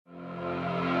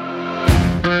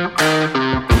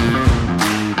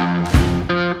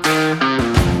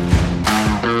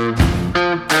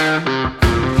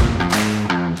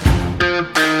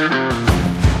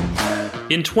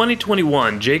In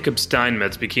 2021, Jacob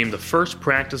Steinmetz became the first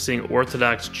practicing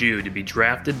Orthodox Jew to be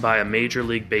drafted by a Major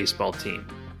League Baseball team.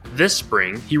 This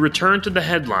spring, he returned to the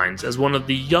headlines as one of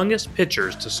the youngest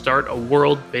pitchers to start a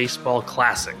World Baseball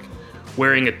Classic,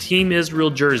 wearing a Team Israel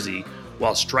jersey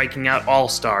while striking out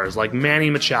all-stars like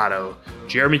Manny Machado,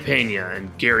 Jeremy Pena,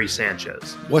 and Gary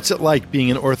Sanchez. What's it like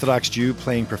being an Orthodox Jew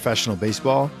playing professional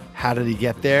baseball? How did he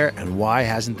get there, and why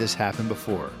hasn't this happened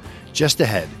before? Just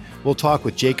ahead, we'll talk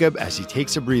with Jacob as he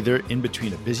takes a breather in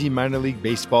between a busy minor league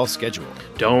baseball schedule.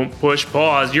 Don't push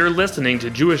pause. You're listening to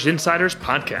Jewish Insiders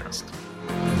Podcast.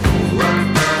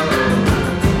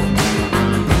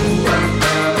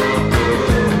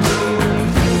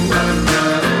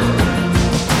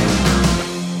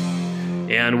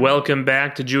 And welcome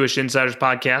back to Jewish Insiders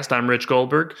Podcast. I'm Rich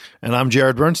Goldberg. And I'm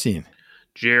Jarrod Bernstein.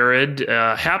 Jarrod,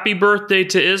 happy birthday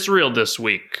to Israel this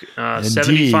week.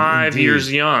 75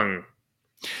 years young.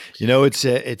 You know, it's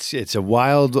a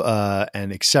wild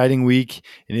and exciting week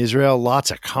in Israel. Lots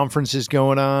of conferences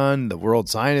going on. The World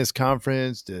Zionist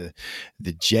Conference, the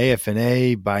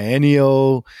JFNA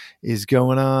Biennial is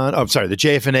going on. Oh, I'm sorry, the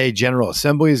JFNA General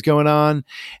Assembly is going on,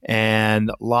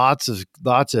 and lots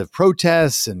of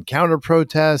protests and counter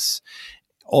protests,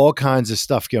 all kinds of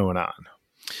stuff going on.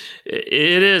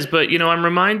 It is, but, I'm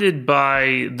reminded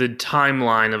by the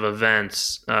timeline of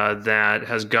events that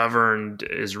has governed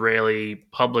Israeli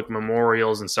public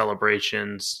memorials and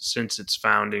celebrations since its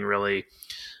founding, really.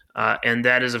 And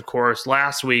that is, of course,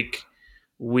 last week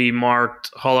we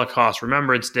marked Holocaust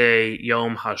Remembrance Day,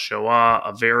 Yom HaShoah,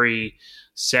 a very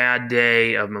sad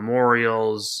day of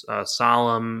memorials,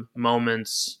 solemn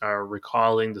moments,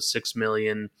 recalling the 6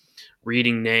 million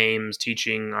reading names,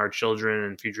 teaching our children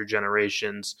and future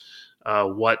generations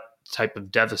what type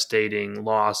of devastating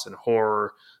loss and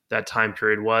horror that time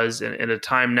period was. And at a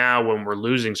time now when we're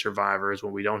losing survivors,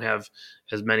 when we don't have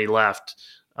as many left,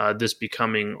 this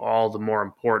becoming all the more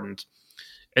important.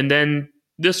 And then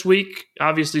this week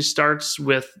obviously starts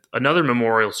with another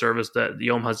memorial service, that the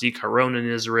Yom HaZikaron in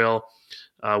Israel,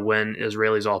 when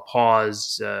Israelis all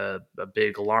pause, a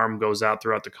big alarm goes out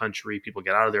throughout the country. People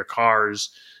get out of their cars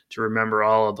to remember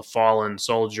all of the fallen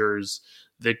soldiers,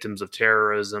 victims of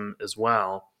terrorism as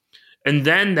well. And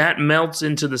then that melts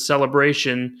into the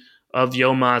celebration of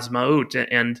Yom HaAtzmaut.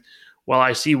 And while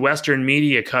I see Western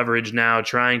media coverage now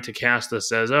trying to cast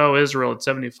this as, Israel at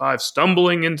 75,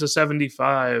 stumbling into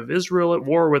 75, Israel at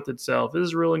war with itself,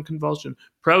 Israel in convulsion,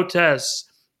 protests,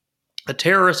 a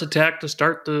terrorist attack to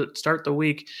start the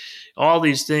week, all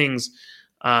these things,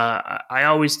 I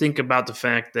always think about the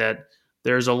fact that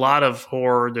there's a lot of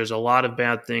horror, there's a lot of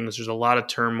bad things, there's a lot of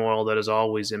turmoil that has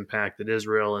always impacted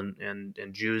Israel and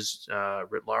Jews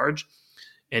writ large.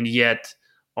 And yet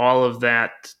all of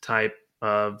that type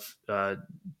of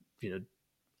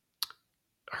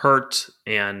hurt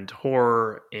and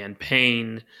horror and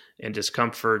pain and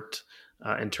discomfort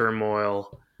and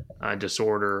turmoil and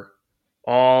disorder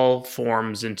all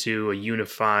forms into a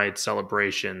unified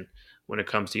celebration when it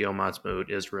comes to Yom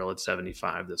HaAtzmaut, Israel at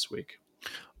 75 this week.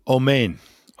 Amen.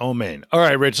 Amen. All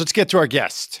right, Rich, let's get to our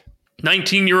guest.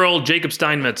 19-year-old Jacob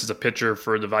Steinmetz is a pitcher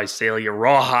for the Visalia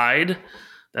Rawhide.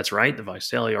 That's right, the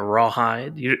Visalia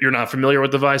Rawhide. You're not familiar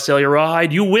with the Visalia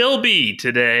Rawhide? You will be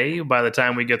today by the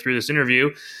time we get through this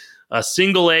interview. A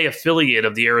single-A affiliate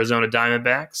of the Arizona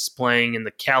Diamondbacks, playing in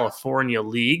the California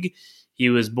League.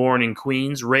 He was born in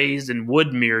Queens, raised in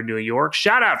Woodmere, New York.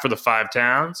 Shout out for the Five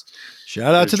Towns.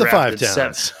 Shout out to the Five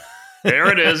Towns.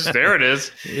 There it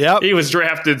is. Yep. He was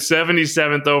drafted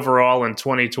 77th overall in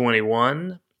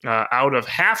 2021 out of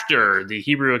HAFTR, the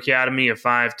Hebrew Academy of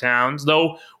Five Towns.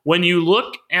 Though when you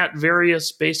look at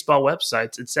various baseball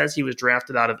websites, it says he was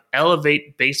drafted out of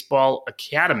Elevate Baseball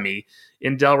Academy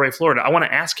in Delray, Florida. I want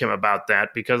to ask him about that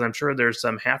because I'm sure there's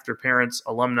some HAFTR parents,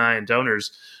 alumni, and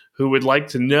donors who would like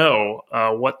to know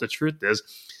what the truth is.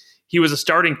 He was a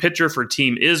starting pitcher for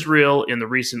Team Israel in the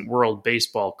recent World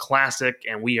Baseball Classic,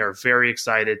 and we are very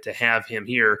excited to have him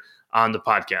here on the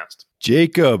podcast.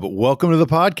 Jacob, welcome to the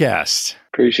podcast.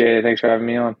 Appreciate it. Thanks for having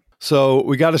me on. So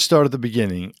we got to start at the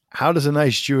beginning. How does a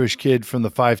nice Jewish kid from the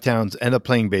Five Towns end up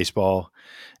playing baseball?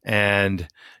 And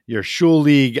your shul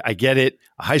league, I get it,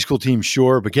 a high school team,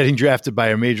 sure, but getting drafted by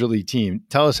a major league team.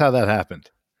 Tell us how that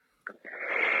happened.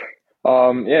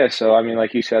 So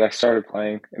like you said, I started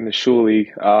playing in the shul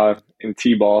league, in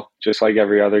T-ball, just like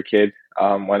every other kid.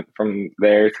 Went from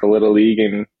there to Little League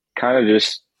and kind of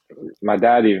just, my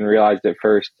dad even realized it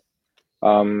first,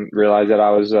 realized that I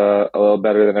was a little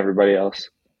better than everybody else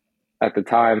at the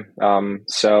time.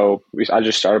 I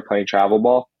just started playing travel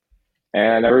ball,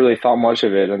 and I never really thought much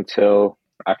of it until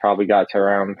I probably got to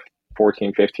around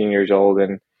 14, 15 years old.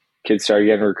 And kids started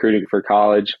getting recruited for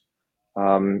college.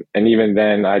 And even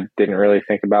then, I didn't really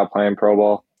think about playing pro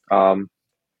ball.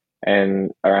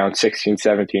 And around 16,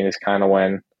 17 is kind of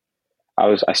when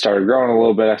I started growing a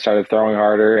little bit. I started throwing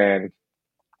harder and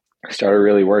I started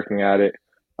really working at it.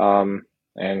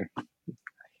 And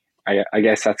I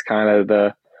guess that's kind of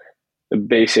the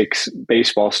basics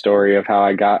baseball story of how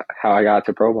I got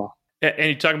to pro ball. And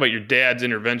you talk about your dad's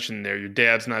intervention there. Your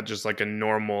dad's not just like a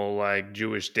normal like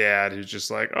Jewish dad who's just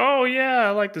like, oh yeah,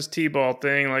 I like this t-ball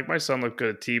thing. Like my son looked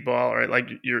good at t-ball, right? Like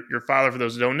your father, for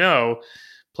those who don't know,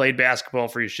 played basketball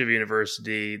for Yeshiva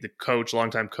University. The coach,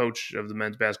 longtime coach of the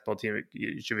men's basketball team at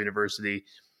Yeshiva University.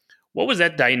 What was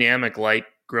that dynamic like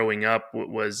growing up?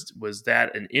 Was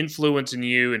that an influence in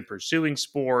you in pursuing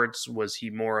sports? Was he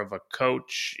more of a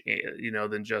coach,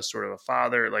 than just sort of a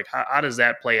father? Like, how does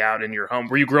that play out in your home?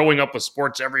 Were you growing up with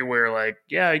sports everywhere? Like,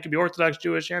 yeah, you could be Orthodox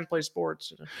Jewish and play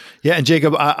sports. Yeah, and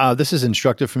Jacob, this is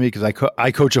instructive for me because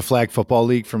I coach a flag football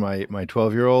league for my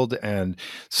 12-year-old, and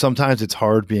sometimes it's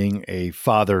hard being a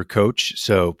father coach.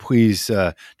 So please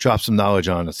drop some knowledge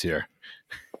on us here.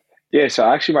 Yeah, so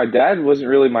actually my dad wasn't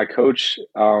really my coach.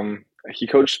 He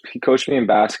coached me in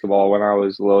basketball when I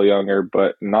was a little younger,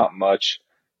 but not much.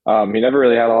 He never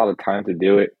really had a lot of time to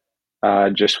do it,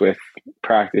 just with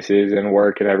practices and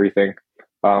work and everything.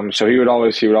 So he would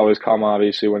always come,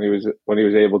 obviously, when he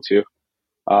was able to.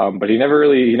 But he never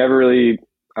really,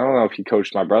 I don't know if he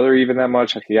coached my brother even that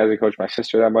much. He hasn't coached my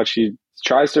sister that much. He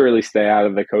tries to really stay out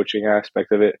of the coaching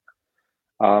aspect of it.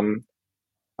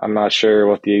 I'm not sure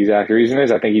what the exact reason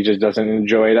is. I think he just doesn't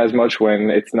enjoy it as much when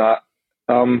it's not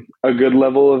a good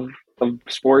level of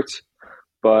sports.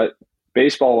 But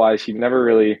baseball wise, he never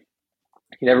really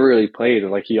played.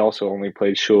 Like he also only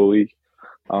played shul league.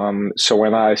 So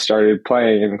when I started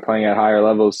playing at higher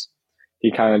levels,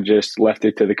 he kind of just left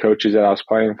it to the coaches that I was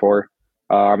playing for.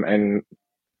 And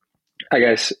I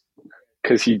guess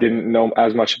because he didn't know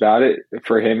as much about it,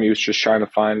 for him, he was just trying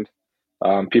to find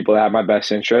people that had my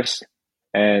best interest.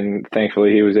 And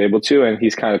thankfully he was able to, and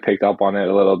he's kind of picked up on it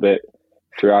a little bit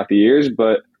throughout the years.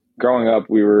 But growing up,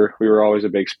 we were always a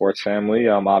big sports family.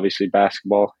 Obviously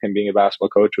basketball, him being a basketball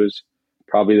coach was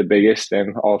probably the biggest,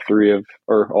 and all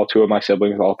two of my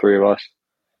siblings, all three of us,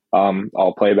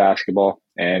 all play basketball.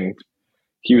 And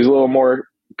he was a little more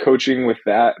coaching with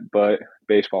that, but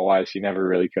baseball wise, he never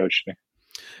really coached me.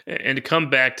 And to come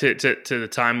back to the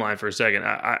timeline for a second,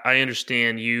 I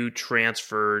understand you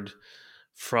transferred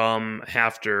from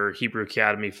Hafter Hebrew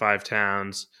Academy, 5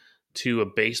 Towns, to a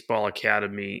baseball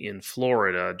academy in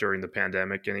Florida during the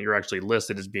pandemic, and you're actually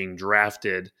listed as being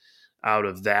drafted out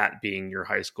of that being your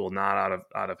high school, not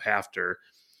out of Hafter.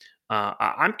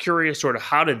 I'm curious, sort of,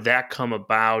 how did that come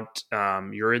about?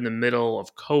 You're in the middle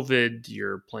of COVID.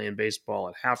 You're playing baseball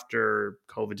at Hafter.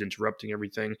 COVID's interrupting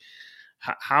everything.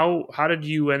 How did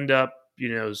you end up,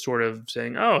 sort of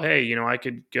saying, oh, hey, I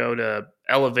could go to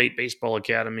Elevate Baseball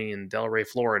Academy in Delray,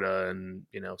 Florida, and,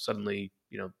 suddenly,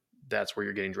 that's where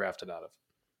you're getting drafted out of?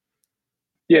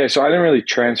 Yeah, so I didn't really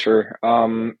transfer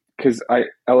because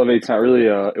Elevate's not really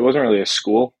it wasn't really a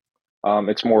school.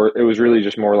 It was really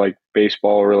just more like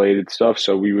baseball related stuff.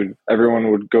 So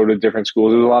everyone would go to different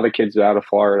schools. There was a lot of kids out of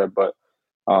Florida, but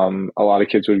a lot of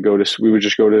kids we would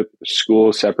just go to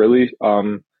school separately.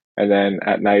 And then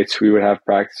at nights we would have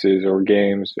practices or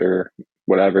games or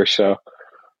whatever. So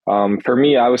for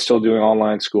me, I was still doing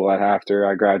online school at Hafter.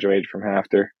 I graduated from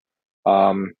Hafter.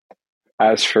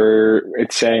 As for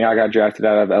it saying I got drafted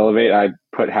out of Elevate, I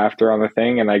put Hafter on the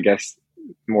thing, and I guess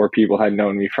more people had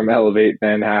known me from Elevate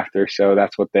than Hafter, so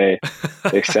that's what they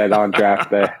said on draft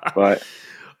day. But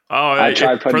I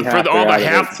tried putting Hafter out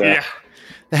of it. So. Yeah.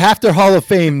 The Hafter Hall of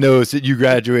Fame knows that you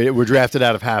were drafted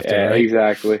out of Hafter, yeah, right?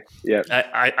 Exactly. Yeah.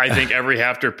 I think every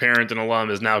Hafter parent and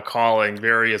alum is now calling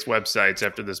various websites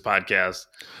after this podcast.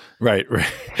 Right.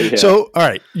 Yeah. So, all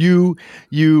right, you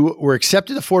were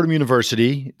accepted to Fordham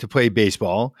University to play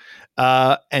baseball,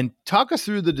 and talk us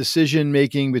through the decision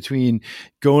making between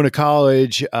going to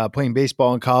college, playing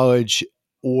baseball in college,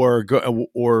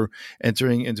 or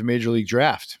entering into Major League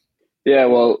Draft. Yeah,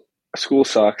 well, school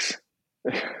sucks,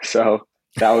 so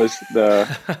that was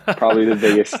probably the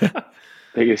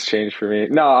biggest change for me.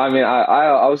 No, I mean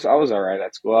I was all right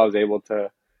at school. I was able to.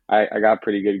 I got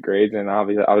pretty good grades, and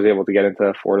obviously I was able to get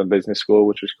into Fordham Business School,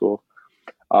 which was cool.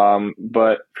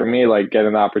 But for me, like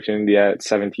getting the opportunity at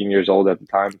 17 years old at the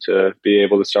time to be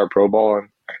able to start pro ball and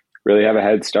really have a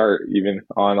head start even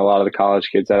on a lot of the college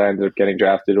kids that I ended up getting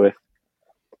drafted with,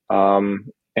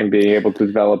 and being able to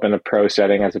develop in a pro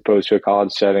setting as opposed to a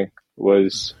college setting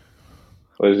was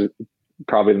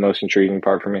probably the most intriguing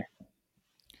part for me.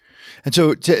 And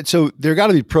so there got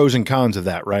to be pros and cons of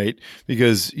that, right?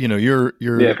 Because you're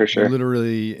Yeah, for sure.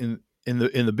 literally in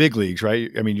the big leagues, right?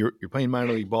 I mean, you're playing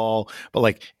minor league ball, but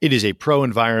like it is a pro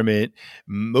environment.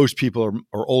 Most people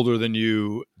are older than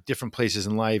you, different places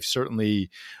in life. Certainly,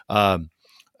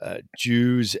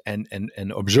 Jews and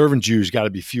observant Jews got to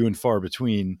be few and far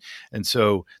between, and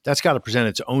so that's got to present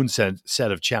its own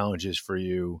set of challenges for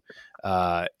you,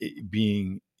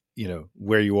 being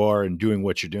where you are and doing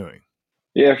what you're doing.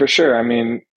 Yeah, for sure. I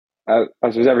mean,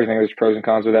 as with everything, there's pros and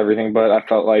cons with everything, but I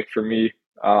felt like for me,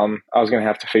 I was going to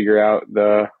have to figure out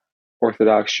the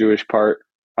Orthodox Jewish part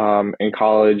in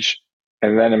college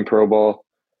and then in pro ball.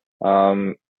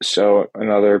 So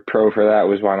another pro for that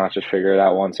was why not just figure it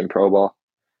out once in pro ball?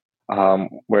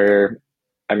 Where,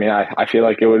 I mean, I feel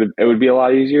like it would be a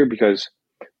lot easier because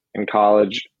in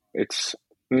college it's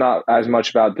not as much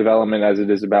about development as it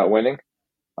is about winning.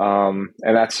 And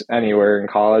that's anywhere in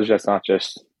college. That's not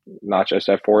just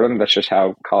at Fordham. That's just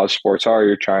how college sports are.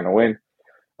 You're trying to win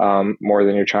more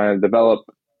than you're trying to develop,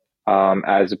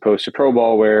 as opposed to pro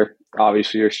ball, where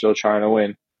obviously you're still trying to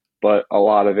win, but a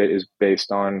lot of it is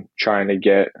based on trying to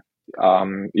get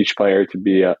each player to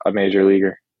be a major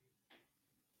leaguer.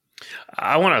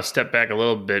 I want to step back a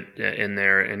little bit in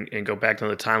there and go back to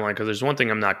the timeline, because there's one thing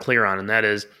I'm not clear on, and that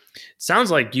is, it sounds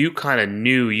like you kind of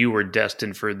knew you were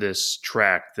destined for this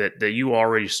track, that you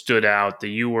already stood out, that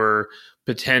you were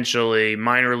potentially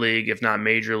minor league, if not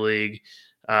major league,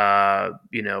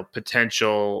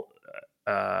 potential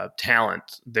talent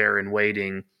there in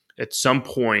waiting at some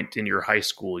point in your high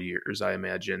school years, I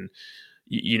imagine.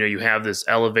 You have this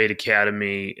Elevate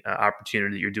Academy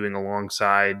opportunity that you're doing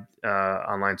alongside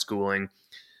online schooling.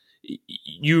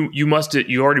 You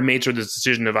already made sort of this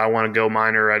decision of, I want to go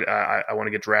minor. I want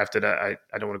to get drafted. I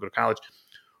don't want to go to college.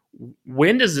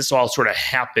 When does this all sort of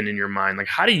happen in your mind? Like,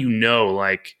 how do you know,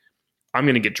 like, I'm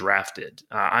going to get drafted?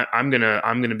 I'm going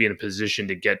to be in a position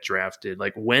to get drafted.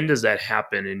 Like, when does that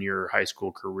happen in your high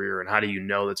school career, and how do you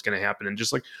know that's going to happen? And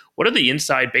just like, what are the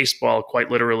inside baseball, quite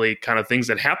literally, kind of things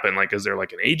that happen? Like, is there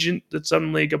like an agent that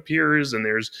suddenly appears and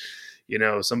there's,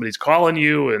 somebody's calling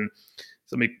you, and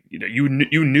somebody, you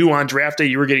knew on draft day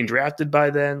you were getting drafted by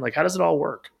then? Like, how does it all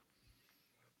work?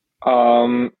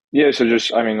 Yeah. So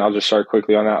I'll just start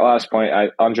quickly on that last point.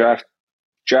 On draft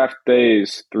day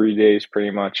is 3 days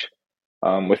pretty much.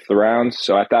 With the rounds.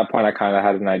 So at that point, I kind of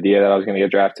had an idea that I was going to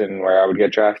get drafted and where I would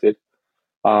get drafted.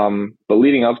 But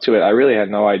leading up to it, I really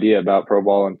had no idea about pro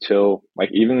ball until,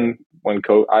 like, even when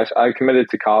I committed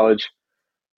to college,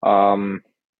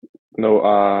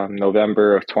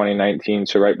 November of 2019,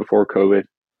 so right before COVID.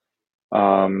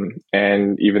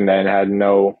 And even then had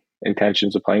no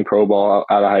intentions of playing pro ball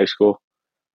out of high school.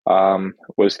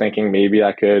 Was thinking maybe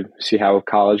I could see how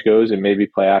college goes and maybe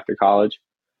play after college.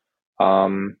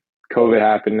 COVID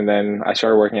happened, and then I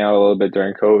started working out a little bit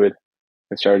during COVID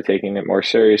and started taking it more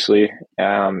seriously.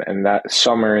 And that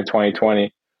summer in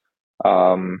 2020,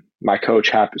 my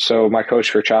coach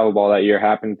for travel ball that year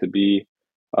happened to be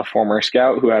a former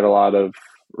scout who had a lot of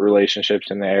relationships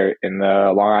in the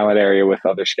Long Island area with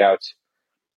other scouts.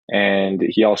 And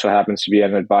he also happens to be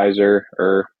an advisor,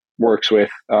 or works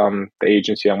with the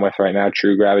agency I'm with right now,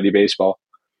 True Gravity Baseball.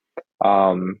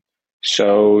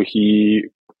 So we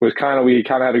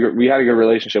had a good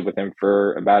relationship with him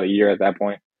for about a year at that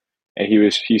point. And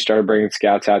he started bringing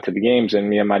scouts out to the games, and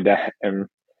me and my dad, and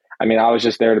I mean, I was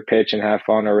just there to pitch and have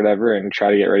fun or whatever and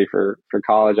try to get ready for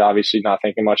college, obviously not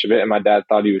thinking much of it. And my dad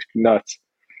thought he was nuts.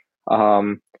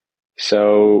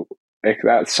 So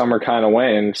that summer kind of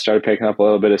went and started picking up a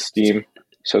little bit of steam.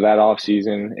 So that off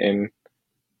season in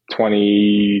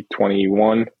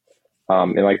 2021,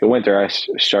 in like the winter, I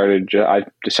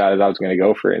decided I was going to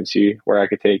go for it and see where I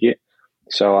could take it.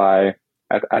 So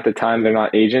at the time, they're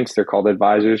not agents, they're called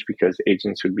advisors, because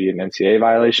agents would be an NCAA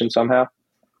violation somehow.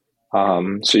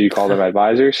 So you call them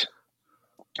advisors,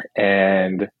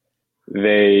 and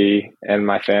they and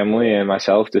my family and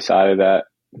myself decided that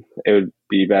it would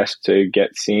be best to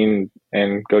get seen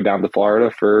and go down to Florida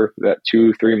for that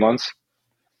 2-3 months.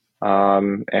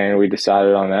 And we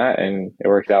decided on that, and it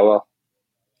worked out well.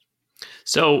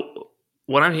 So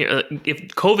what I'm here, if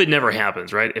COVID never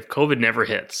happens, right? If COVID never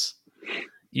hits,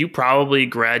 you probably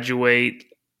graduate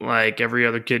like every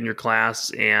other kid in your class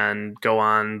and go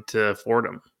on to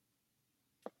Fordham.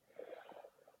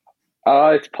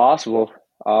 It's possible.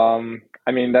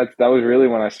 I mean, that was really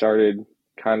when I started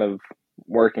kind of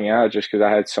working out, just because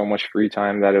I had so much free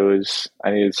time that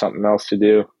I needed something else to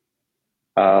do.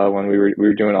 When we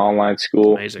were doing online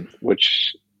school, Amazing.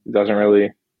 Which wasn't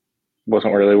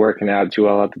really working out too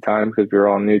well at the time because we were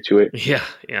all new to it. Yeah.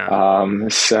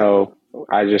 So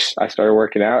I started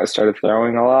working out. I started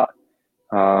throwing a lot,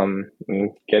 and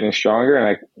getting stronger,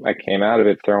 and I came out of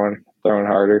it throwing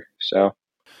harder. So,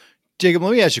 Jacob,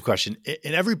 let me ask you a question.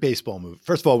 In every baseball movie,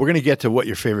 first of all, we're going to get to what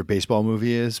your favorite baseball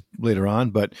movie is later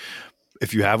on, but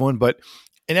if you have one, but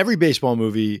in every baseball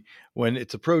movie, when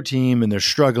it's a pro team and they're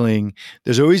struggling,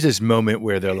 there's always this moment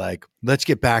where they're like, let's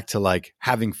get back to like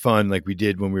having fun like we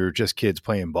did when we were just kids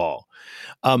playing ball.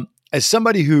 As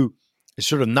somebody who is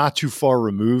sort of not too far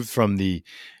removed from the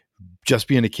just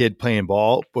being a kid playing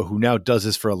ball, but who now does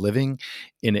this for a living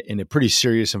in a pretty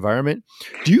serious environment,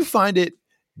 do you find it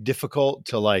difficult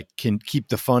to like can keep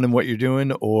the fun in what you're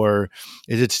doing, or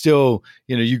is it still,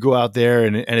 you go out there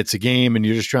and it's a game and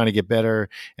you're just trying to get better,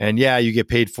 and yeah, you get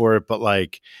paid for it, but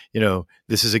like,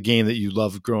 this is a game that you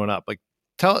loved growing up? Like,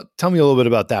 tell me a little bit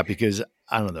about that, because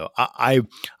I don't know.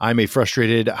 I'm a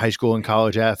frustrated high school and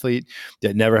college athlete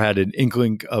that never had an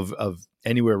inkling of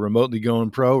anywhere remotely going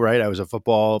pro, right? I was a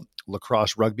football,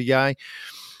 lacrosse, rugby guy.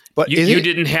 But you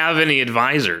didn't have any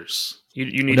advisors. You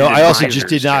needed no, I also advisors, just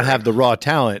did not have the raw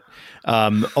talent.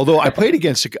 Although I played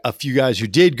against a few guys who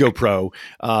did go pro,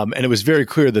 and it was very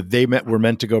clear that they were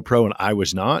meant to go pro and I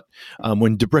was not.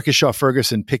 When DeBrickashaw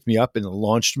Ferguson picked me up and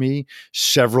launched me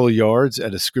several yards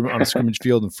on a scrimmage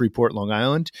field in Freeport, Long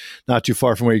Island, not too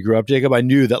far from where you grew up, Jacob, I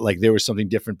knew that like there was something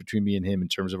different between me and him in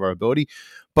terms of our ability.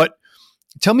 But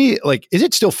tell me, like, is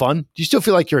it still fun? Do you still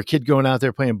feel like you're a kid going out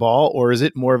there playing ball, or is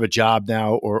it more of a job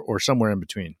now, or somewhere in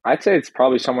between? I'd say it's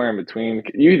probably somewhere in between.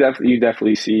 You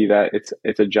definitely see that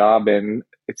it's a job, and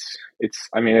it's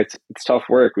tough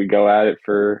work. We go at it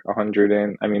for 100,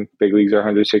 and big leagues are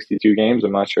 162 games.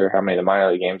 I'm not sure how many the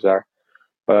minor league games are,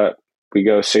 but we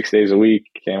go 6 days a week,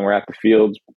 and we're at the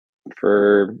fields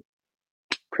for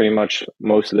pretty much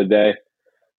most of the day.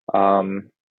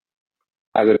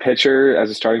 As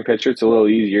a starting pitcher, it's a little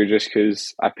easier just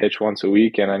because I pitch once a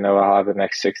week and I know I'll have the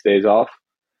next 6 days off.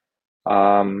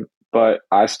 But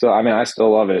I still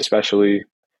love it, especially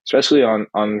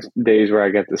on days where I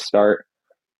get to start.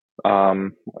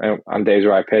 And on days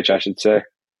where I pitch, I should say.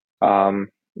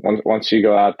 Once you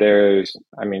go out there,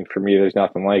 for me, there's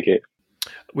nothing like it.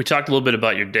 We talked a little bit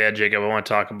about your dad, Jacob. I want to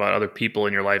talk about other people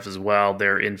in your life as well,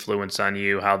 their influence on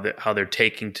you, how they're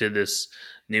taking to this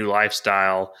new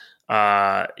lifestyle.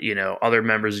 Other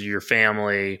members of your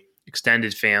family,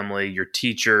 extended family, your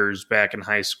teachers back in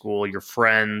high school, your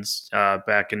friends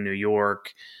back in New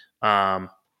York.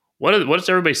 What is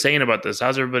everybody saying about this?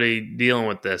 How's everybody dealing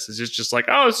with this? Is it just like,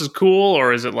 oh, this is cool?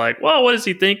 Or is it like, well, what is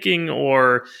he thinking?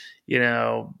 Or, you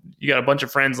got a bunch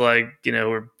of friends like, who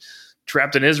are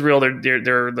trapped in Israel.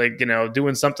 They're like,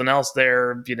 doing something else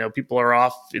there. People are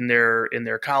off in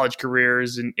their college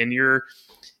careers, and you're,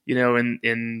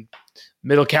 in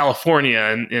Middle California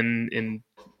and in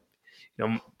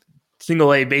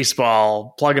single A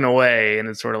baseball plugging away, and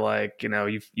it's sort of like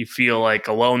you feel like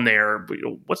alone there.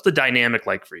 What's the dynamic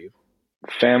like for you?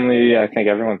 Family, I think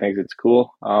everyone thinks it's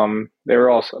cool. They were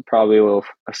also probably a little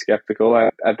skeptical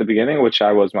at the beginning, which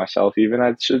I was myself, even,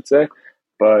 I should say.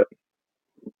 But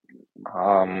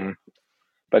now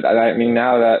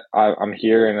that I'm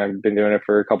here and I've been doing it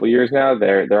for a couple of years now,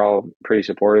 they're all pretty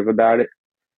supportive about it.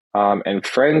 And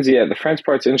friends, the friends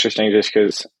part's interesting just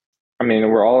because,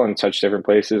 we're all in such different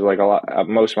places. Like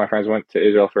most of my friends went to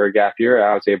Israel for a gap year.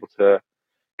 I was able to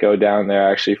go down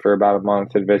there actually for about a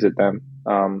month and visit them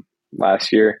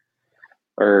last year,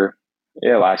 2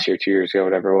 years ago,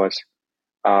 whatever it was.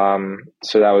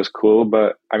 So that was cool.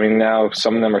 But now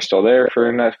some of them are still there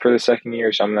for the second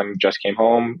year. Some of them just came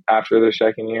home after their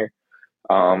second year.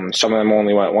 Some of them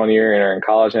only went 1 year and are in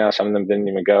college now. Some of them didn't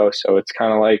even go. So it's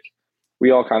kind of like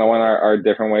we all kind of went our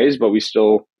different ways, but we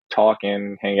still talk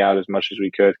and hang out as much as we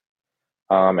could.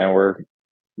 And we're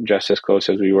just as close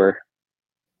as we were.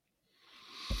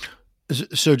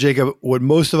 So, Jacob, what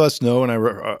most of us know, and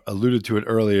I alluded to it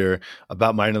earlier,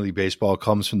 about minor league baseball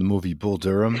comes from the movie Bull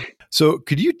Durham. So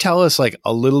could you tell us like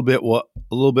a little bit what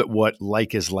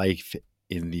like is life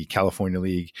in the California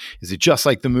League? Is it just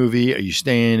like the movie? Are you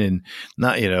staying in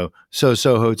not, so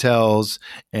hotels,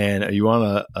 and are you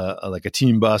on a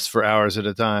team bus for hours at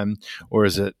a time, or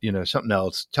is it, something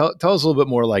else? Tell us a little bit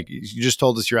more. Like you just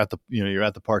told us you're at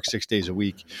the park 6 days a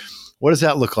week. What does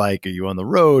that look like? Are you on the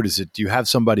road? Do you have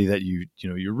somebody that you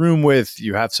room with?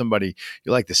 You have somebody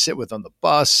you like to sit with on the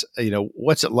bus?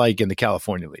 What's it like in the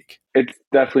California League? It's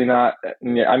definitely not.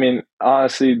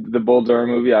 Honestly, the Bull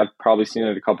Durham movie, I've probably seen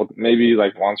it maybe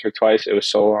like once or twice. It was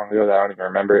so long ago that I don't even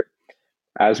remember it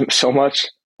as so much.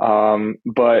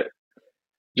 But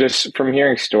just from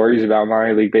hearing stories about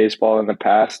minor league baseball in the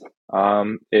past,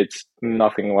 it's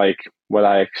nothing like what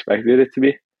I expected it to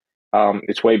be.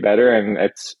 It's way better, and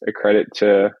it's a credit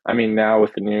to, now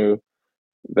with the new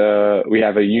we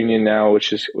have a union now,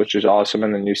 which is awesome,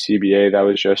 and the new CBA that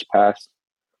was just passed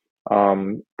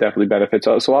definitely benefits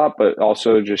us a lot. But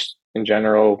also just in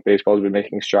general, baseball has been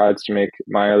making strides to make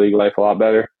minor league life a lot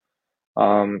better.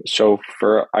 So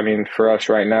for us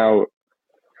right now,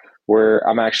 we're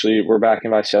back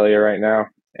in Visalia right now,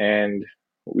 and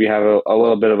we have a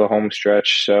little bit of a home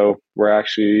stretch. So we're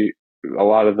actually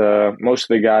most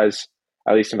of the guys,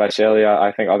 at least in Visalia,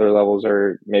 I think other levels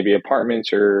are maybe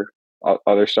apartments or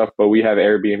other stuff, but we have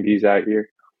Airbnbs out here.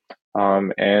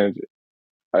 And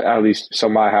at least so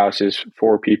my house is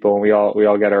 4 people, and we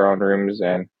all get our own rooms,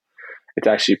 and it's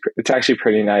actually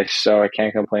pretty nice. So I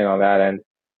can't complain on that end.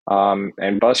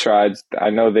 And bus rides,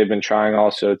 I know they've been trying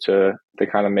also to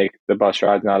kind of make the bus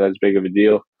rides not as big of a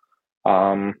deal.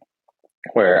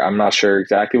 Where I'm not sure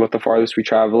exactly what the farthest we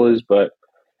travel is, but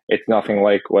it's nothing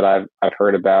like what I've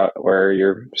heard about, where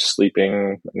you're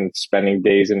sleeping and spending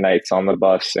days and nights on the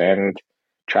bus and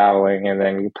traveling and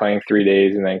then playing 3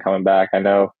 days and then coming back. I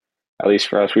know, at least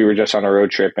for us, we were just on a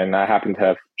road trip, and I happened to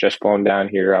have just flown down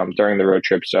here during the road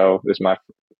trip, so this is my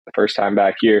first time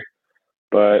back here.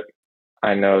 But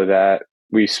I know that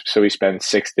we spend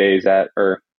 6 days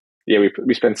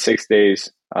we spend 6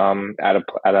 days on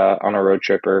a road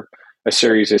trip, or a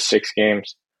series of 6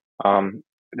 games.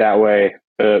 That way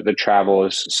the travel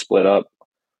is split up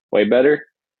way better.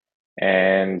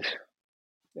 And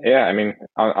yeah, I mean,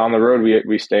 on the road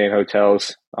we stay in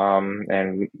hotels,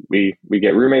 and we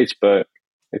get roommates, but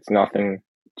it's nothing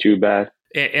too bad.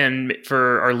 And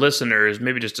for our listeners,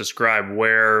 maybe just describe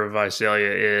where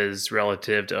Visalia is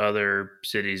relative to other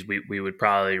cities we would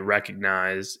probably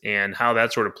recognize, and how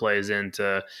that sort of plays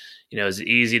into, is it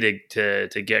easy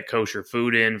to get kosher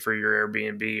food in for your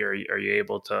Airbnb? Are you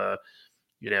able to,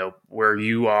 where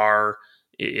you are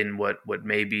in what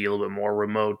may be a little bit more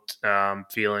remote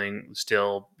feeling,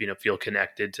 still, feel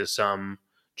connected to some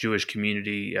Jewish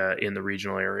community in the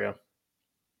regional area?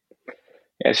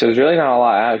 Yeah, so there's really not a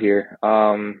lot out here.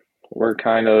 We're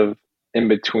kind of in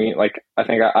between. Like, I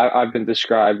think I've been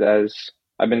described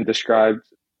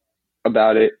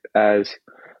about it as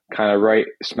kind of right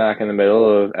smack in the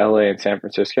middle of LA and San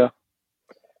Francisco.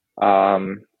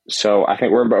 So I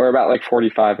think we're about like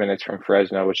 45 minutes from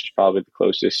Fresno, which is probably the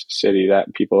closest city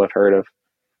that people have heard of.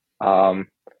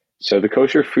 So the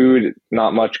kosher food,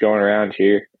 not much going around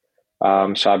here.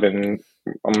 So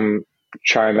I'm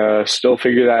trying to still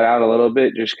figure that out a little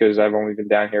bit, just because I've only been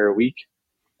down here a week.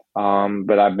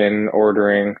 But I've been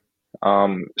ordering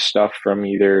stuff from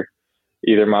either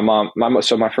my mom.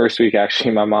 So my first week,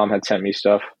 actually, my mom had sent me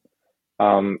stuff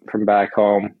from back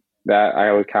home that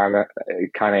I was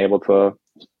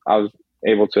I was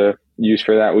able to use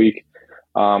for that week.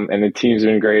 And the team's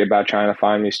been great about trying to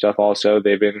find me stuff. Also,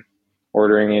 they've been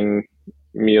ordering in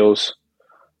meals.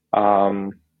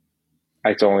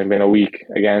 It's only been a week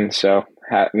again, so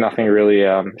nothing really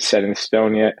set in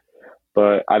stone yet.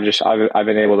 But I've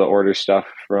been able to order stuff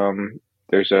from.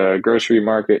 There's a grocery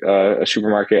market, a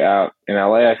supermarket out in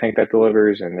LA, I think, that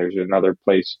delivers, and there's another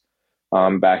place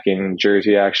back in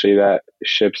Jersey actually that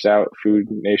ships out food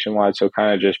nationwide. So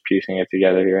kind of just piecing it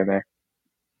together here and there.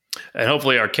 And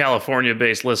hopefully our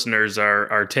California-based listeners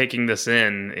are taking this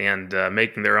in and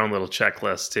making their own little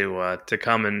checklist to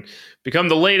come and become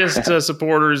the latest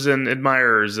supporters and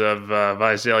admirers of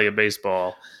Visalia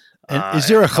baseball. And is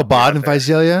there a Chabad in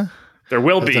Visalia? There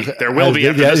will be. There will be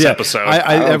after this episode.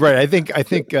 Right. I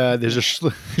think there's a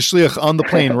shliach on the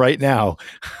plane right now.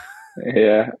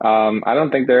 Yeah. I don't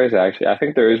think there is, actually. I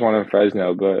think there is one in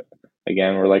Fresno, but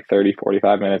again, we're like 30,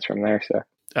 45 minutes from there. So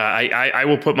I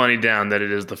will put money down that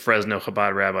it is the Fresno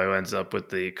Chabad rabbi who ends up with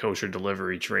the kosher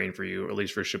delivery train for you, or at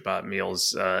least for Shabbat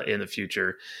meals in the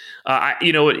future.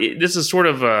 This is sort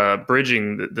of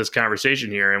bridging this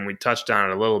conversation here, and we touched on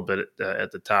it a little bit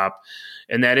at the top,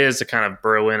 and that is to kind of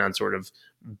burrow in on sort of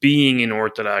being an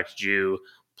Orthodox Jew,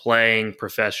 playing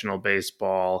professional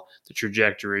baseball, the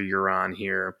trajectory you're on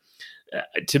here.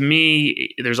 To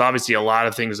me, there's obviously a lot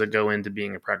of things that go into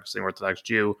being a practicing Orthodox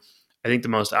Jew. I think the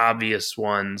most obvious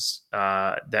ones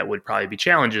that would probably be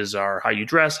challenges are how you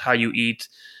dress, how you eat,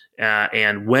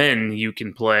 and when you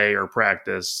can play or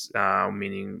practice,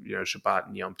 meaning Shabbat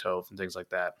and Yom Tov and things like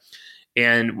that.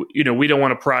 And we don't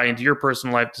want to pry into your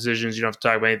personal life decisions. You don't have to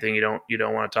talk about anything you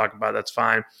don't want to talk about. That's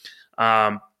fine.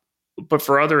 But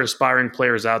for other aspiring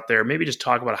players out there, maybe just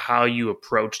talk about how you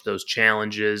approach those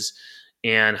challenges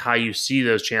and how you see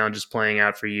those challenges playing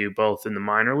out for you, both in the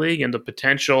minor league and the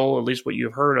potential, at least what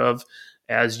you've heard of,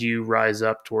 as you rise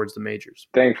up towards the majors.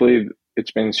 Thankfully,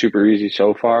 it's been super easy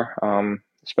so far,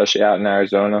 especially out in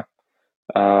Arizona.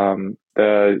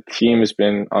 The team has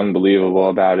been unbelievable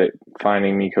about it,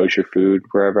 finding me kosher food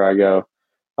wherever I go.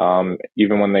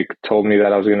 Even when they told me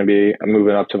that I was going to be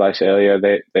moving up to Visalia,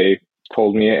 they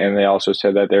told me it, and they also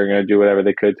said that they were going to do whatever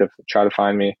they could to try to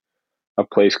find me a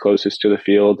place closest to the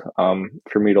field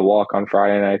for me to walk on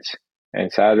Friday nights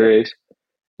and Saturdays.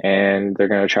 And they're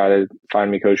going to try to find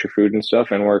me kosher food and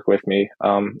stuff and work with me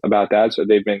about that. So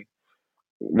they've been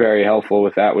very helpful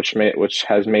with that, which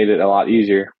has made it a lot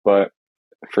easier. But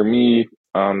for me,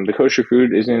 the kosher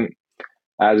food isn't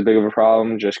as big of a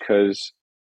problem, just because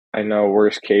I know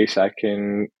worst case I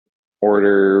can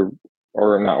order,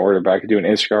 or not order, but I could do an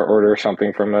Instacart order or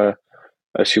something from a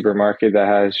supermarket that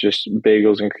has just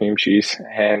bagels and cream cheese,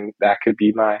 and that could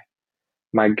be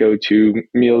my go-to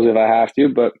meals if I have to.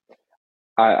 But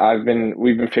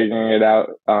we've been figuring it out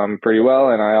pretty well,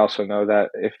 and I also know that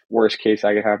if worst case,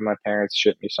 I could have my parents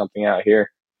ship me something out here,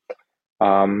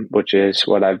 which is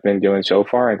what I've been doing so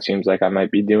far. It seems like I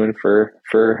might be doing for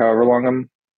however long I'm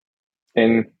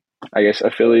in, I guess,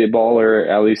 affiliate ball, or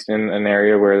at least in an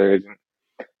area where there isn't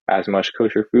as much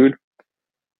kosher food.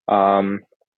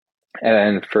 And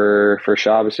then for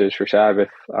Shabbos, for Sabbath,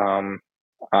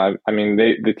 I mean,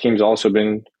 the team's also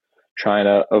been trying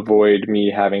to avoid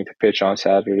me having to pitch on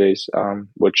Saturdays,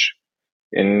 which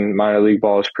in minor league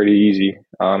ball is pretty easy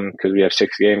because we have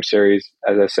 6-game series,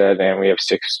 as I said, and we have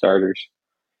 6 starters.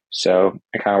 So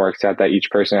it kind of works out that each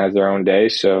person has their own day.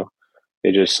 So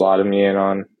they just slotted me in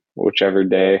on whichever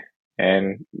day.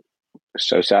 And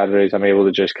so Saturdays, I'm able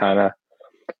to just kind of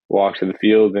walk to the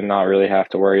field and not really have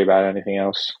to worry about anything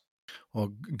else.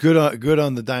 Well, good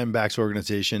on the Diamondbacks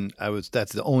organization.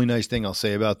 That's the only nice thing I'll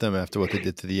say about them after what they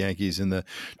did to the Yankees in the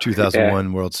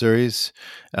 2001 World Series.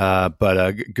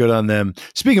 But good on them.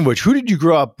 Speaking of which, who did you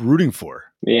grow up rooting for?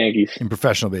 The Yankees. In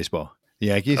professional baseball. The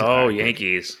Yankees? Oh,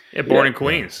 Yankees. Yeah, born in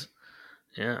Queens.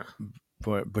 Yeah.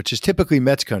 Which is typically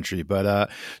Mets country. But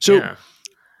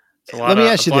let me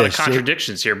ask you this. A lot of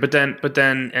contradictions here, but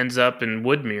then ends up in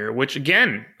Woodmere, which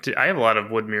again, I have a lot of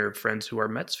Woodmere friends who are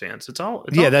Mets fans.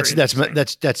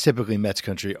 That's typically Mets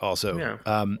country also.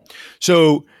 Yeah.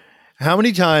 So how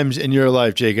many times in your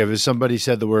life, Jacob, has somebody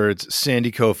said the words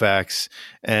Sandy Koufax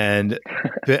and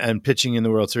pitching in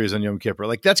the World Series on Yom Kippur?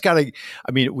 Like that's gotta,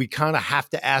 I mean, we kind of have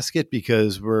to ask it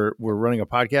because we're running a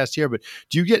podcast here, but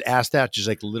do you get asked that just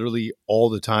like literally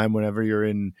all the time whenever you're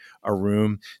in a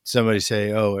room? Somebody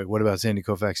say, oh, what about Sandy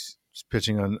Koufax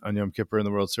pitching on Yom Kippur in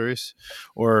the World Series?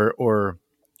 Or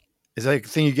is that a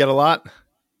thing you get a lot?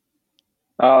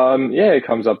 Yeah, it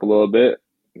comes up a little bit.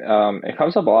 It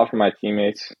comes up a lot from my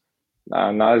teammates.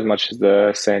 Not as much as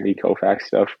the Sandy Koufax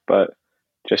stuff, but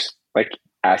just like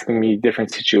asking me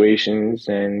different situations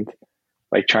and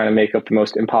like trying to make up the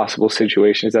most impossible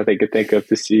situations that they could think of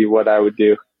to see what I would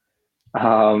do.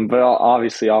 But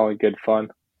obviously all in good fun.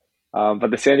 But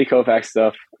the Sandy Koufax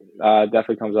stuff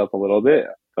definitely comes up a little bit,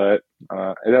 but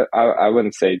I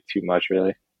wouldn't say too much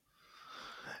really.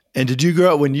 And did you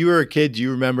grow up when you were a kid? Do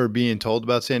you remember being told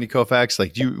about Sandy Koufax?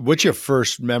 Like, what's your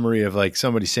first memory of like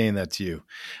somebody saying that to you?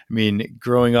 I mean,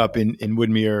 growing up in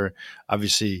Woodmere,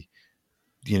 obviously,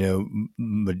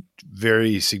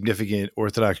 very significant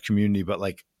Orthodox community. But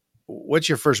like, what's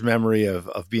your first memory of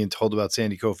being told about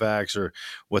Sandy Koufax or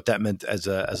what that meant as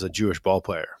a Jewish ball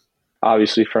player?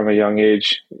 Obviously, from a young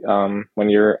age, when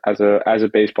you're as a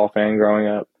baseball fan growing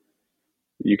up,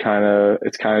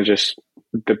 it's kind of just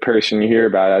the person you hear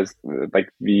about as like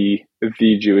the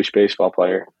Jewish baseball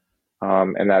player,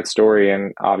 and that story.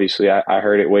 And obviously I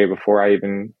heard it way before I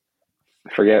even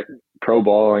forget pro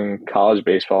ball and college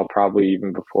baseball, probably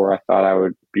even before I thought I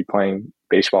would be playing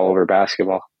baseball over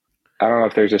basketball. I don't know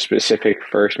if there's a specific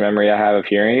first memory I have of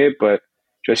hearing it, but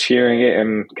just hearing it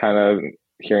and kind of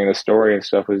hearing the story and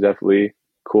stuff was definitely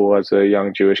cool as a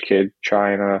young Jewish kid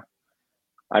trying to,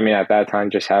 I mean, at that time,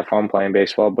 just have fun playing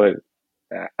baseball. But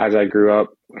as I grew up,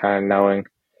 kind of knowing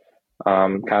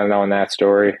that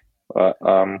story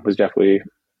was definitely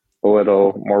a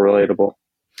little more relatable.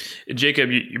 Jacob,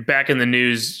 you're back in the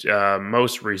news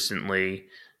most recently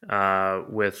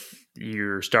with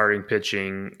your starting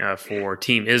pitching for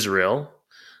Team Israel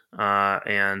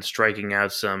and striking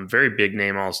out some very big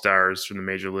name all-stars from the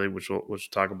Major League, which we'll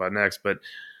talk about next. But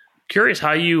curious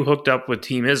how you hooked up with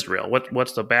Team Israel.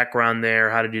 What's the background there?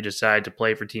 How did you decide to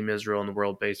play for Team Israel in the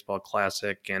World Baseball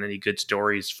Classic? And any good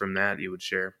stories from that you would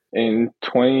share? In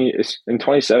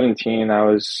 2017, I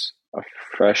was a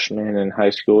freshman in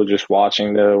high school, just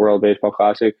watching the World Baseball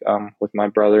Classic with my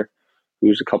brother,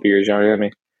 who's a couple years younger than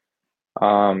me.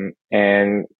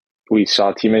 And we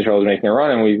saw Team Israel was making a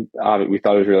run, and we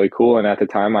thought it was really cool. And at the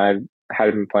time, I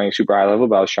hadn't been playing super high level,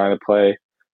 but I was trying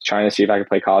to see if I could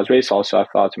play college baseball. So I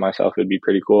thought to myself, it'd be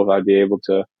pretty cool if I'd be able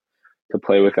to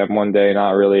play with them one day,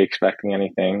 not really expecting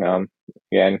anything.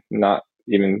 Again, not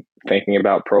even thinking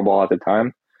about pro ball at the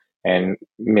time, and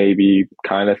maybe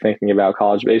kind of thinking about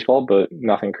college baseball, but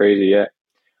nothing crazy yet.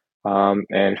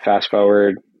 And fast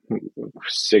forward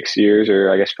 6 years,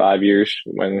 or I guess 5 years,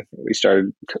 when we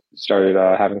started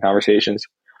having conversations.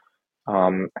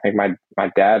 I think my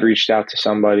dad reached out to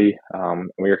somebody.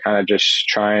 We were kind of just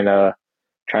trying to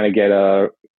get a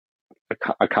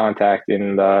contact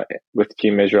with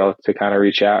Team Israel to kind of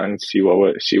reach out and see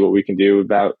what we can do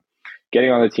about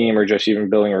getting on the team, or just even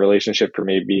building a relationship for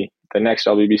maybe the next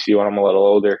WBC when I'm a little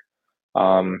older,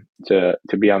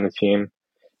 to be on the team.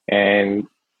 And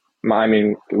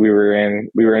we were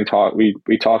in talk.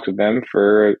 We talked with them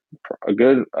for a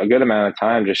good amount of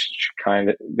time. Just kind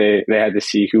of, they had to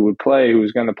see who would play, who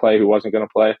was going to play, who wasn't going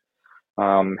to play,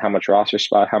 how much roster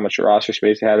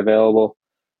space they had available,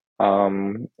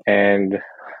 and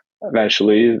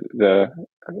eventually I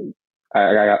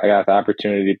got the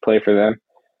opportunity to play for them.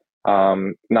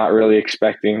 Not really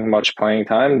expecting much playing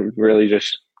time. Really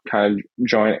just kind of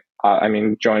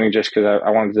joining just because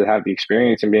I wanted to have the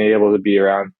experience and being able to be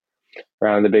around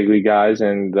the big league guys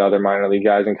and the other minor league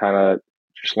guys, and kind of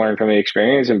just learn from the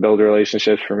experience and build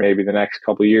relationships for maybe the next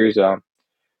couple of years,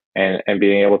 and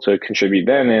being able to contribute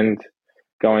then. And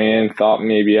going in, thought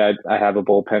maybe I have a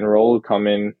bullpen role, come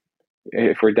in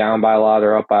if we're down by a lot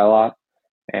or up by a lot,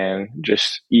 and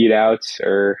just eat outs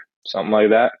or something like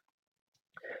that.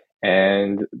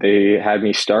 And they had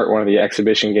me start one of the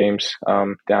exhibition games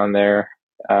down there.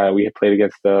 We had played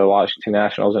against the Washington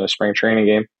Nationals in a spring training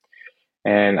game.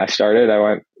 And I started.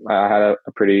 I had a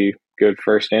pretty good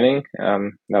first inning. That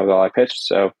was all I pitched,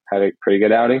 so had a pretty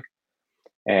good outing.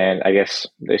 And I guess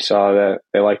they saw that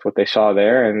they liked what they saw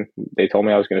there, and they told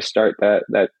me I was going to start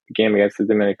that game against the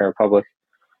Dominican Republic.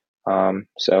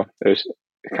 So it was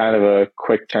kind of a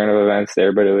quick turn of events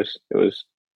there, but it was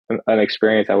an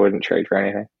experience I wouldn't trade for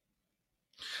anything.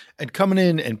 And coming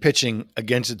in and pitching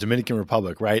against the Dominican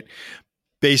Republic, right?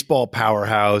 Baseball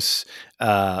powerhouse.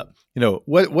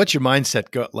 What's your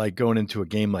mindset like going into a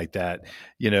game like that?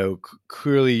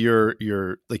 Clearly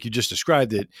you're like you just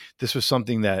described it. This was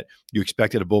something that you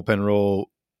expected a bullpen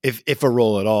role, if a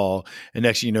role at all. And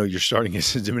next, you're starting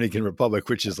against the Dominican Republic,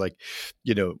 which is like,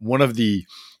 one of the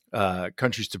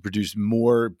countries to produce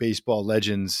more baseball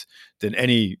legends than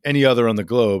any other on the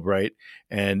globe, right?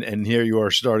 And here you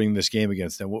are starting this game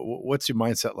against them. What's your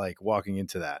mindset like walking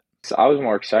into that? So I was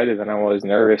more excited than I was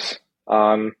nervous.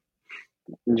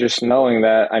 Just knowing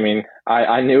that, I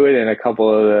knew it, and a couple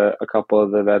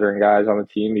of the veteran guys on the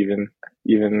team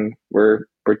even were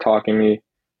talking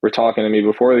to me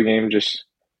before the game, just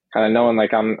kind of knowing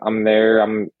like I'm there.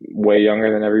 I'm way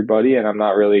younger than everybody, and I'm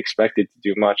not really expected to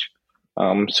do much.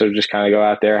 So just kind of go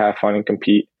out there, have fun, and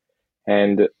compete.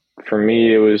 And for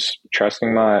me, it was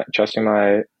trusting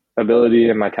my ability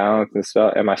and my talents and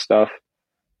stuff and my stuff.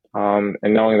 And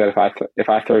knowing that if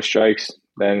I throw strikes,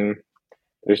 then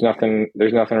there's nothing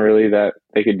really that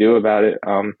they could do about it.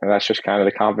 And that's just kind of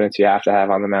the confidence you have to have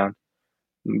on the mound.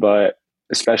 But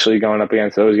especially going up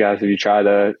against those guys, if you try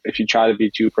to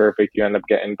be too perfect, you end up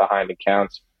getting behind in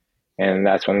counts, and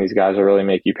that's when these guys will really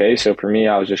make you pay. So for me,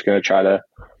 I was just going to try to.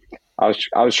 I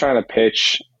was trying to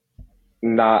pitch,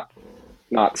 not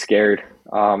scared.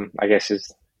 I guess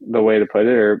is the way to put it,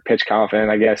 or pitch confident.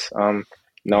 I guess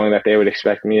knowing that they would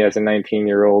expect me as a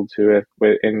 19-year-old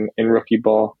in rookie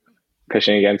ball,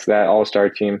 pitching against that all-star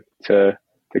team to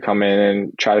come in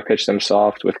and try to pitch them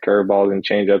soft with curveballs and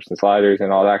changeups and sliders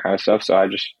and all that kind of stuff. So I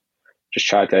just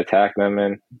tried to attack them,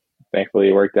 and thankfully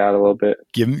it worked out a little bit.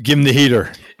 Give him the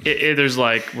heater. There's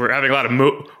like we're having a lot of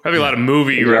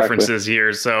movie exactly. references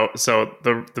here. So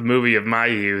the movie of my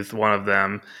youth, one of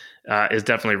them is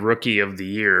definitely Rookie of the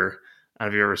Year. I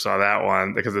don't know if you ever saw that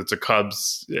one, because it's a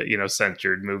Cubs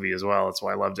centered movie as well. That's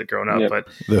why I loved it growing up. Yep. But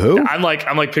the who? I'm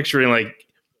like picturing like.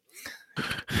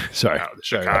 Sorry,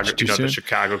 the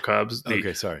Chicago Cubs.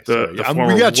 Okay, sorry. The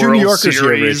we got two World New Yorkers Series here,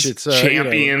 Rich. It's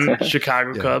champion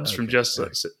Chicago Cubs from just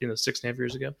 6.5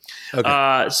 years ago.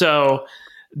 Okay. So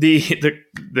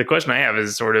the question I have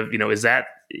is sort of is that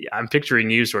I'm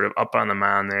picturing you sort of up on the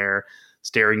mound there,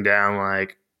 staring down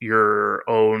like your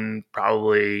own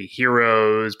probably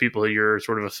heroes, people who you're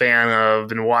sort of a fan of,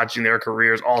 been watching their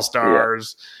careers, all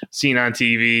stars, seen on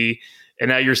TV, and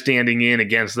now you're standing in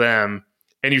against them.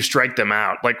 And you strike them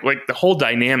out. Like the whole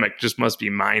dynamic just must be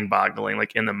mind-boggling,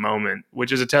 like in the moment,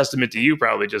 which is a testament to you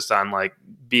probably just on like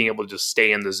being able to just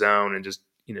stay in the zone and just,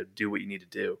 do what you need to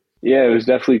do. Yeah, it was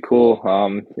definitely cool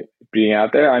being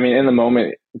out there. In the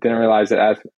moment, didn't realize it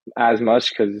as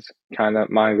much because kind of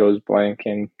mind goes blank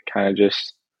and kind of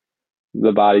just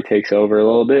the body takes over a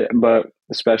little bit. But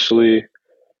especially,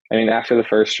 after the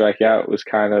first strikeout was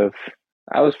kind of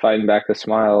I was fighting back the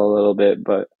smile a little bit,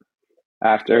 but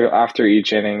after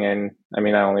each inning, and I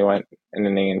mean, I only went an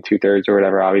inning and 2/3 or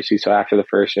whatever, obviously. So after the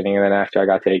first inning, and then after I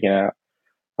got taken out,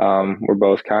 we're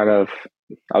both I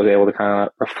was able to kind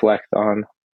of reflect on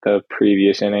the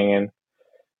previous inning and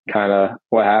kind of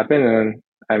what happened. And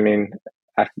I mean,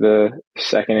 after the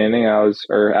second inning,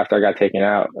 or after I got taken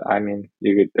out, I mean,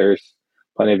 there's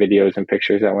plenty of videos and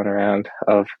pictures that went around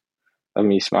of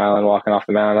me smiling, walking off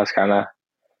the mound. I was kind of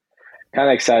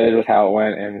excited with how it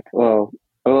went, and a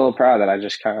little proud that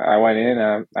I went in,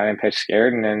 I didn't pitch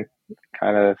scared, and then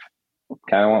kind of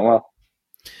went well.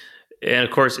 And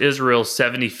of course, Israel's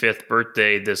 75th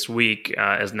birthday this week,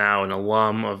 as now an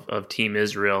alum of Team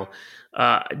Israel.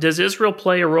 Does Israel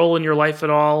play a role in your life at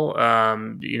all?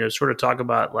 Sort of talk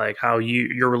about like how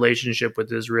your relationship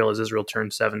with Israel as Israel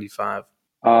turned 75.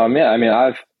 Yeah, I mean,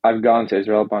 I've gone to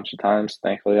Israel a bunch of times.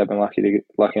 Thankfully, I've been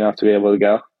lucky enough to be able to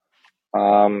go.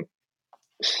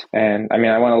 And I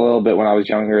mean, I went a little bit when I was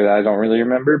younger that I don't really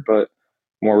remember, but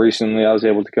more recently, I was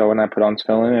able to go when I put on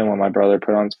tefillin and when my brother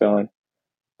put on tefillin.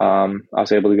 I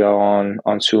was able to go on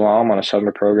Sulam on a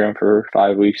summer program for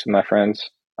 5 weeks with my friends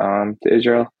to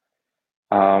Israel.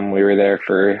 We were there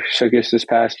for Sukkot this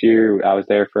past year. I was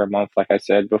there for a month, like I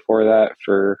said before that,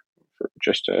 for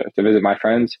just to visit my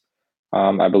friends.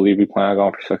 I believe we plan on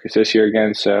going for Sukkot this year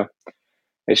again. So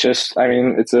it's just, I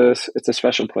mean, it's a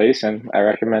special place, and I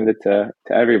recommend it to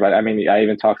everybody. I mean, I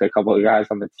even talked to a couple of guys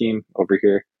on the team over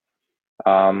here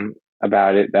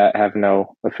about it that have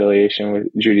no affiliation with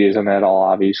Judaism at all,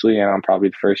 obviously, and I'm probably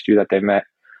the first Jew that they met.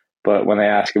 But when they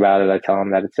ask about it, I tell them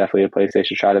that it's definitely a place they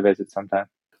should try to visit sometime.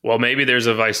 Well, maybe there's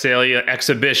a Visalia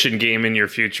exhibition game in your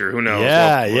future. Who knows?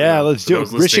 Yeah, let's do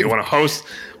it. Richard, want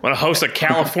to host a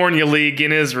California league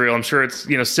in Israel. I'm sure it's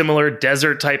similar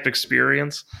desert type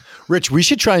experience. Rich, we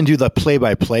should try and do the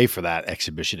play-by-play for that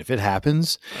exhibition if it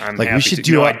happens. We should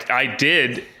do. I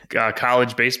did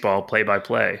college baseball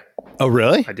play-by-play. Oh,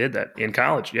 really? I did that in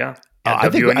college. Yeah,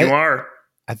 at WNUR.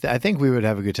 I think we would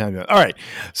have a good time doing it. All right.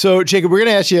 So, Jacob, we're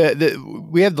going to ask you,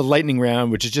 we have the lightning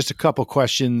round, which is just a couple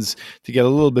questions to get a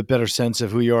little bit better sense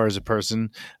of who you are as a person.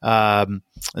 And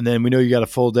then we know you got a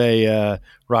full day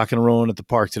rocking and rolling at the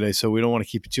park today, so we don't want to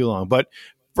keep you too long. But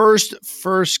first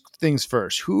things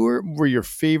first, who were your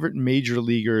favorite major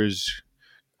leaguers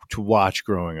to watch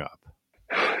growing up?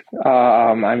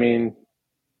 I mean,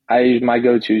 my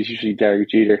go-to is usually Derek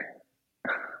Jeter.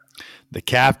 The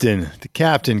captain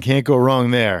can't go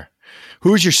wrong there.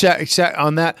 Who's your set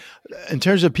on that? In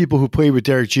terms of people who played with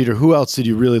Derek Jeter, who else did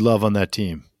you really love on that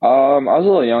team? I was a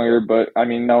little younger, but I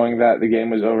mean, knowing that the game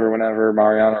was over whenever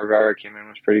Mariano Rivera came in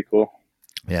was pretty cool.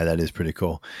 Yeah, that is pretty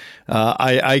cool.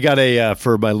 I got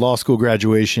for my law school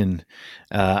graduation,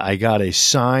 I got a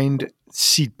signed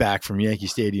seat back from Yankee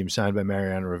Stadium signed by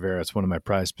Mariano Rivera. It's one of my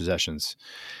prized possessions.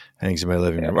 Hangs in my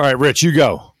living room. All right, Rich, you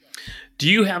go. Do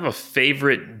you have a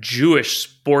favorite Jewish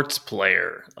sports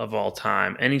player of all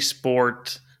time? Any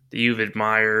sport that you've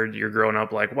admired, you're growing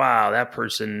up like, wow, that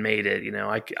person made it.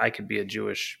 I could be a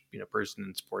Jewish person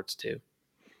in sports too.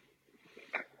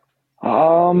 I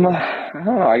don't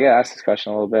know. I get asked this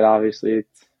question a little bit. Obviously, it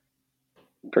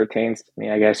pertains to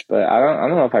me, I guess, but I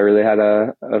don't know if I really had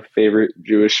a favorite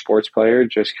Jewish sports player,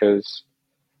 just because.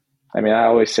 I mean, I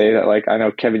always say that, like, I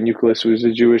know Kevin Youkilis was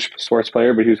a Jewish sports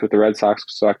player, but he was with the Red Sox,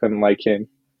 so I couldn't like him.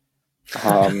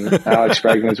 Alex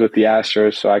Bregman's with the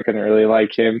Astros, so I couldn't really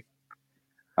like him.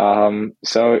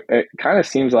 So it kind of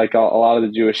seems like a lot of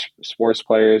the Jewish sports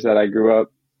players that I grew up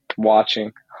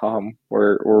watching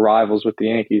were rivals with the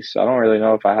Yankees. So I don't really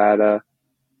know if I had a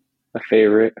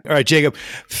favorite. All right, Jacob,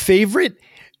 favorite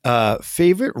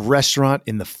restaurant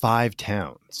in the 5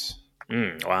 towns?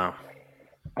 Wow.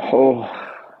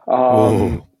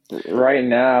 Right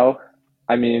now,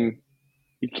 I mean,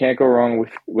 you can't go wrong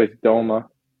with Doma.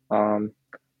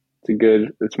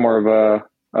 It's more of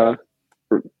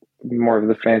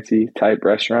the fancy type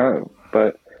restaurant,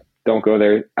 but don't go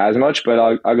there as much. But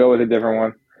I'll go with a different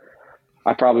one.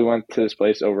 I probably went to this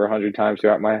place over 100 times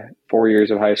throughout my 4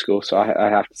 years of high school, so I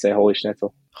have to say Holy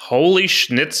Schnitzel. Holy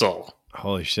Schnitzel.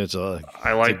 Holy Schnitzel.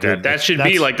 I like that. That should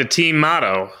be like the team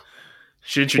motto.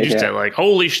 Should introduce that, like,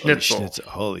 Holy Schnitzel.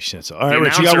 Holy Schnitzel. All right, the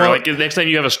Rich, announcer, like, next time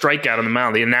you have a strikeout on the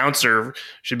mound, the announcer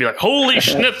should be like, Holy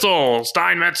Schnitzel,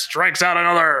 Steinmetz strikes out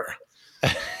another.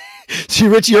 See,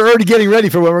 Rich, you're already getting ready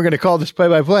for when we're going to call this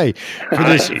play-by-play for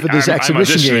this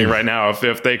exhibition game right now,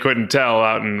 if they couldn't tell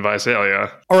out in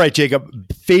Visalia. All right,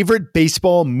 Jacob, favorite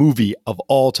baseball movie of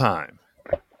all time?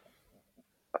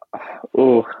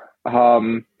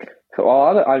 So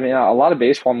a lot of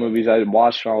baseball movies I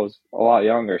watched when I was a lot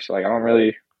younger, so like I don't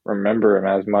really remember them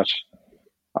as much.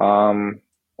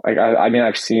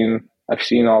 I've seen I've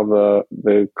seen all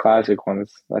the classic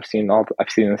ones. I've seen the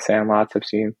Sandlots. I've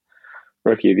seen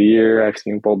Rookie of the Year. I've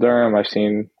seen Bull Durham. I've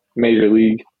seen Major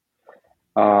League.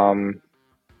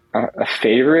 A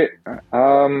favorite? I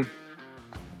don't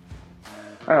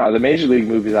know. The Major League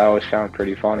movies I always found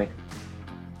pretty funny.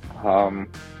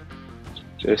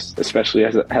 Just especially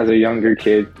as a younger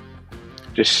kid.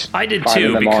 Just I did finding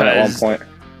too, them all at one point.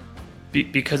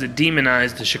 Because it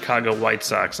demonized the Chicago White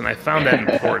Sox, and I found that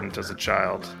important as a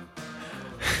child.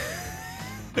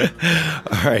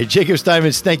 All right, Jacob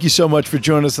Steinmetz, thank you so much for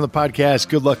joining us on the podcast.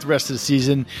 Good luck the rest of the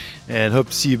season, and hope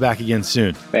to see you back again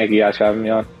soon. Thank you guys for having me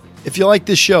on. If you like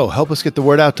this show, help us get the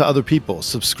word out to other people.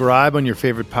 Subscribe on your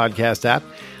favorite podcast app.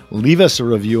 Leave us a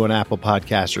review on Apple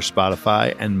Podcasts or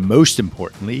Spotify. And most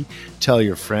importantly, tell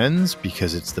your friends,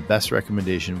 because it's the best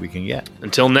recommendation we can get.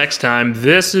 Until next time,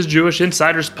 this is Jewish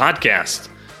Insiders Podcast.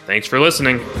 Thanks for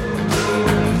listening.